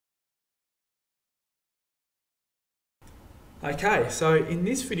Okay, so in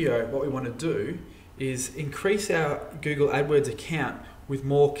this video what we want to do is increase our Google AdWords account with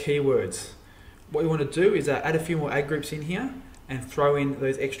more keywords. What we want to do is add a few more ad groups in here and throw in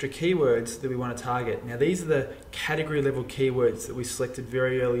those extra keywords that we want to target. Now these are the category level keywords that we selected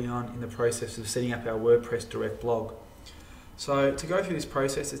very early on in the process of setting up our WordPress direct blog. So to go through this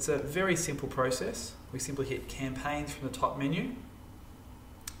process, it's a very simple process. We simply hit campaigns from the top menu,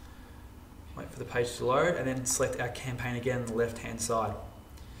 wait for the page to load, and then select our campaign again on the left hand side.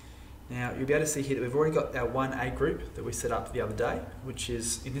 Now you'll be able to see here that we've already got our one ad group that we set up the other day, which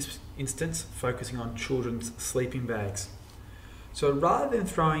is in this instance focusing on children's sleeping bags. So rather than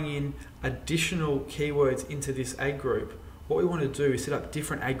throwing in additional keywords into this ad group, what we want to do is set up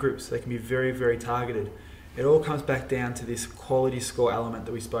different ad groups so they can be very, very targeted. It all comes back down to this quality score element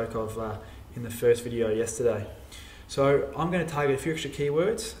that we spoke of in the first video yesterday. So I'm going to target a few extra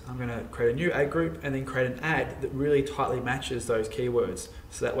keywords. I'm going to create a new ad group and then create an ad that really tightly matches those keywords.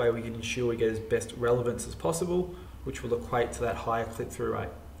 So that way we can ensure we get as best relevance as possible, which will equate to that higher click-through rate.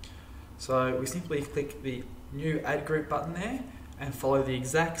 So we simply click the new ad group button there and follow the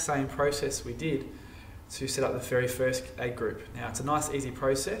exact same process we did to set up the very first ad group. Now it's a nice easy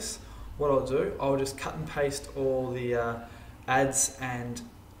process. What I'll do, I'll just cut and paste all the ads and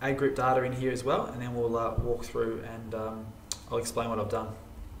ad group data in here as well, and then we'll walk through and I'll explain what I've done.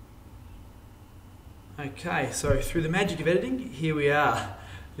 Okay, so through the magic of editing, here we are.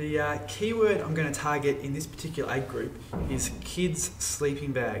 The keyword I'm going to target in this particular ad group is kids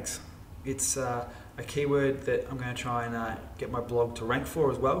sleeping bags. It's a keyword that I'm going to try and get my blog to rank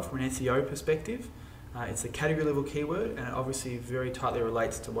for as well from an SEO perspective. It's a category level keyword, and it obviously very tightly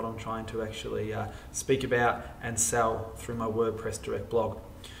relates to what I'm trying to actually speak about and sell through my WordPress direct blog.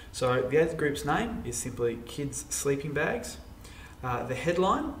 So the ad group's name is simply kids sleeping bags. The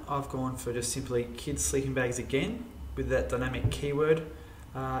headline, I've gone for just simply kids sleeping bags again with that dynamic keyword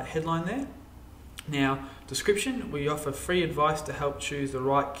headline there. Now, description, we offer free advice to help choose the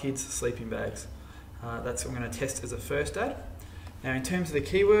right kids sleeping bags. That's what I'm going to test as a first ad. Now in terms of the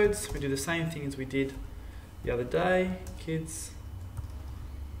keywords, we do the same thing as we did the other day. Kids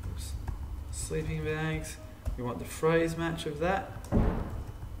sleeping bags. We want the phrase match of that.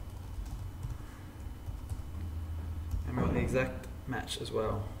 And we want the exact match as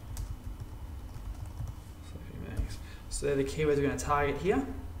well. Sleeping bags. So they're the keywords we're going to target here.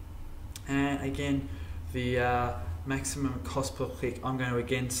 And again, the maximum cost per click, I'm going to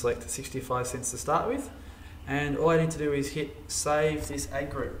again select 65 cents to start with. And all I need to do is hit save this ad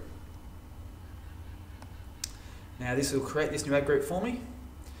group. Now this will create this new ad group for me,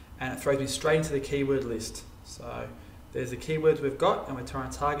 and it throws me straight into the keyword list. So there's the keywords we've got, and we're trying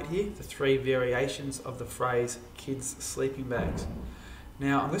to target here the three variations of the phrase kids sleeping bags.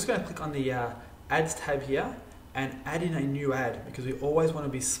 Now I'm just going to click on the ads tab here and add in a new ad, because we always want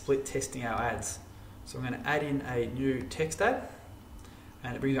to be split testing our ads. So I'm going to add in a new text ad,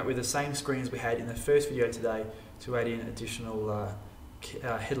 and it brings up with the same screen as we had in the first video today to add in additional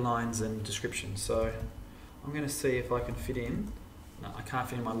headlines and descriptions. So I'm going to see if I can fit in. No, I can't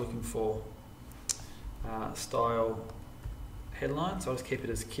fit in my looking for style headline, so I'll just keep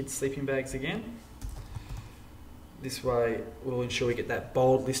it as kids sleeping bags again. This way we'll ensure we get that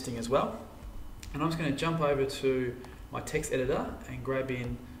bold listing as well. And I'm just going to jump over to my text editor and grab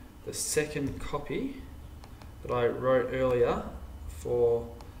in the second copy that I wrote earlier for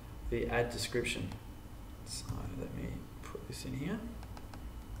the ad description. So let me put this in here.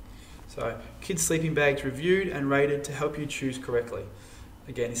 So kids sleeping bags reviewed and rated to help you choose correctly.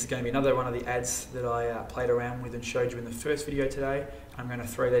 Again, this is going to be another one of the ads that I played around with and showed you in the first video today. I'm going to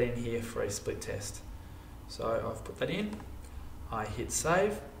throw that in here for a split test. So I've put that in, I hit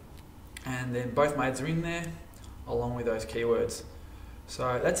save, and then both my ads are in there along with those keywords.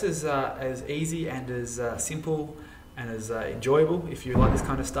 So that's as easy and as simple and as enjoyable, if you like this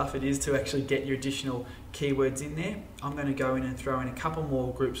kind of stuff, it is to actually get your additional keywords in there. I'm going to go in and throw in a couple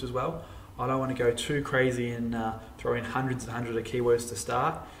more groups as well. I don't want to go too crazy and throw in hundreds and hundreds of keywords to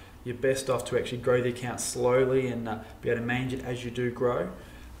start. You're best off to actually grow the account slowly and be able to manage it as you do grow,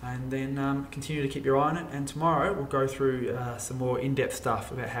 and then continue to keep your eye on it. And tomorrow we'll go through some more in-depth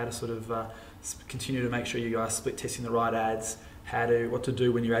stuff about how to sort of continue to make sure you are split testing the right ads, what to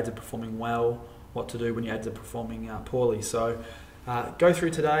do when your ads are performing well, what to do when your ads are performing poorly. So go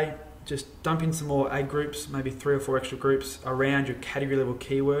through today, just dump in some more ad groups, maybe 3 or 4 extra groups around your category level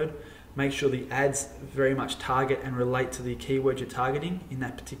keyword. Make sure the ads very much target and relate to the keyword you're targeting in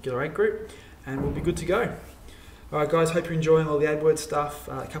that particular ad group, and we'll be good to go. Alright guys, hope you're enjoying all the AdWords stuff.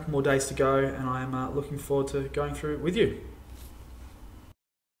 A couple more days to go, and I'm looking forward to going through it with you.